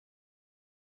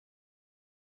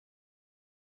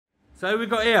So who we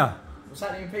got here? What's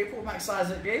happening, people? Max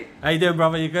Isaac here. How you doing,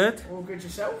 brother? You good? All good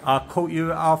yourself? I caught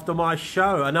you after my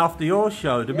show and after your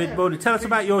show, the mid-morning. Tell us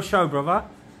about your show, brother.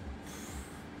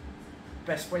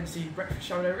 Best Wednesday breakfast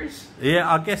show there is.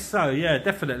 Yeah, I guess so. Yeah,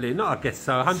 definitely. Not I guess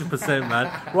so. 100%,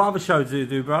 man. What other shows do you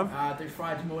do, bruv? I do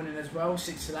Friday morning as well,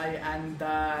 6 till 8, and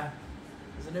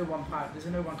there's a new one. There's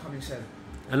a new one coming soon.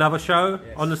 Another show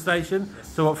Yes. on the station? Yes.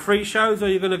 So what, 3 shows or are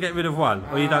you going to get rid of one?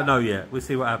 Or you don't know yet? We'll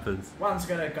see what happens. One's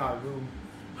gonna go.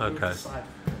 We'll Okay. decide.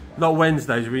 Not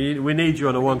Wednesdays. We need you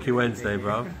on a wonky Wednesday,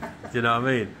 bruv. Do you know what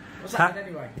I mean? What's happening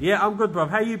anyway? Yeah, I'm good, bruv.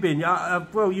 How you been?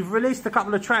 Well, you've released a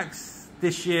couple of tracks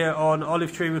this year on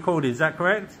Olive Tree Recordings, is that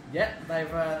correct? Yeah, they've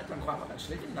done quite well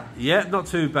actually, didn't they? Yeah, not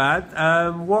too bad.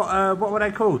 What were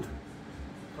they called?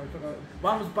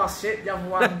 One was Bust It, the other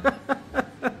one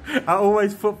I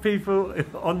always put people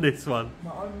on this one.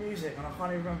 my own music, and I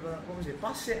can't even remember what was it.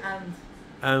 Bust It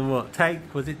And what?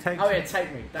 Take? Was it Take? oh yeah,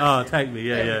 Take Me. That's Oh, it. Take Me.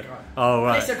 Yeah, There yeah. we go. Oh,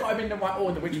 At least right. I got them in the right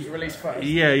order, which was released first.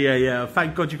 Yeah.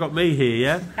 Thank God you got me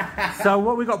here. Yeah. So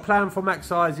what we got planned for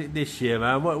Max Isaac this year,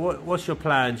 man? What's your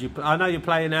plans? I know you're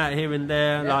playing out here and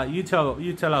there. Yeah. Like you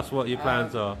tell us what your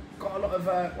plans are. Got a lot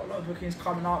of bookings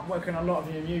coming up. Working on a lot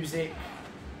of new music.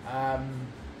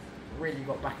 Really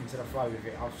got back into the flow with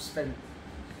it. I've spent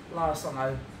last, I don't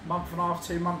know, month and a half,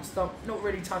 2 months, not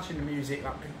really touching the music,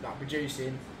 like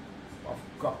producing.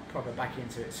 I've got proper back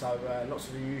into it. So lots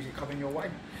of the music coming your way.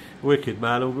 Wicked,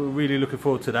 man. I'm really looking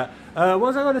forward to that. What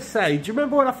was I going to say? Do you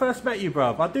remember when I first met you,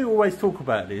 bruv? I do always talk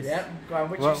about this. Yeah. Go on.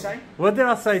 What'd you say? What did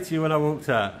I say to you when I walked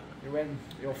out?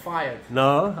 You're fired.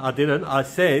 No, I didn't. I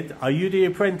said, "Are you the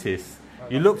apprentice?" Oh,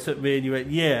 You looked at me and you went,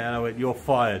 "Yeah," and I went, "You're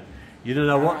fired." You didn't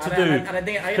know what to do. And I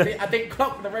didn't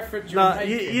clock the reference you were No,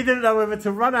 making. you didn't know whether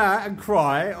to run out and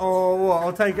cry or what.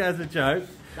 I'll take it as a joke.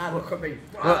 Now look at me.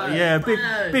 Well, yeah,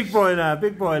 big boy now.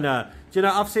 Do you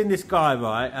know, I've seen this guy,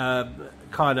 right,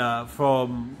 kind of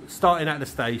from starting at the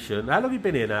station. How long have you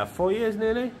been here now? 4 years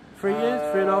nearly? 3 years?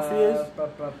 3.5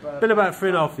 years? Been about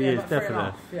 3.5 years, about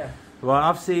definitely. 3.5, yeah. Well,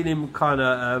 I've seen him kind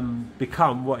of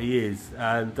become what he is,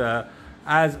 and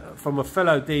as from a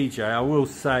fellow DJ, I will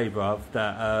say, bruv,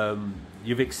 that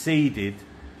you've exceeded,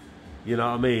 you know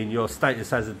what I mean, your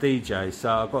status as a DJ. So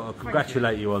I've got to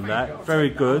congratulate you on that. Very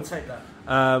good. I'll take that.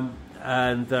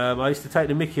 I used to take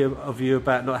the mickey of you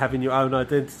about not having your own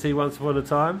identity once upon a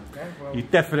time. Okay, well, You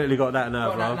definitely got that now,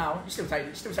 got that bruv. now. You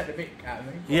still take the bit out of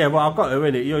me. Yeah, well, I've got to,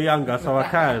 innit? You're younger, so I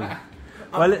can.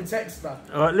 I'm the texter.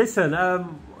 All right, listen.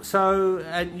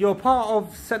 And you're part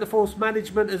of Centre Force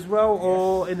management as well,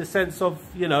 or in the sense of,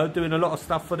 you know, doing a lot of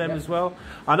stuff for them as well.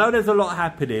 I know there's a lot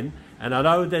happening, and I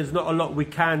know there's not a lot we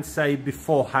can say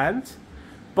beforehand,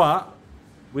 but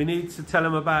we need to tell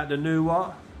them about the new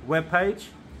webpage.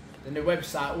 The new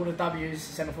website, all the W's,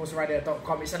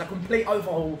 centreforceradio.com. It's in a complete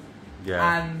overhaul.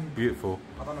 Yeah, And beautiful.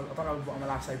 I don't know what I'm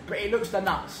allowed to say, but it looks the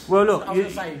nuts. Well, look, I was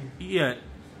gonna say yeah.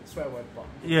 swear word, but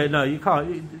Yeah, no, you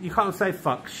can't. You can't say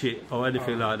fuck, shit, or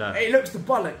anything like that. it looks the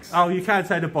bollocks. Oh, you can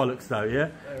say the bollocks though,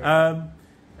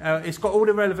 yeah. It's got all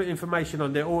the relevant information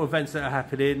on there, all events that are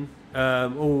happening,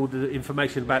 all the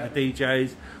information about the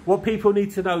DJs. What people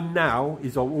need to know now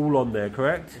is all on there,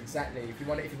 correct? Exactly. If you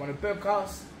want to book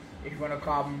us, if you want to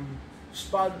come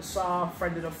sponsor,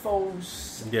 friend of the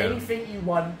Falls, anything you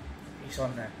want, it's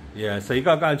on there. Yeah, so you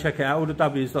got to go and check it out. All the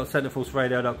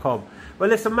W's.centreforceradio.com. Well,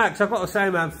 listen, Max, I've got to say,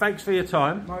 man, thanks for your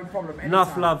time. No problem. Enough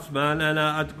anytime. loves, man, and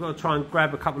I've got to try and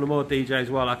grab a couple of more DJs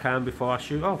while I can before I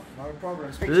shoot off. No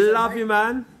problem. Speak to you soon, Love mate. you,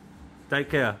 man. Take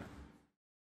care.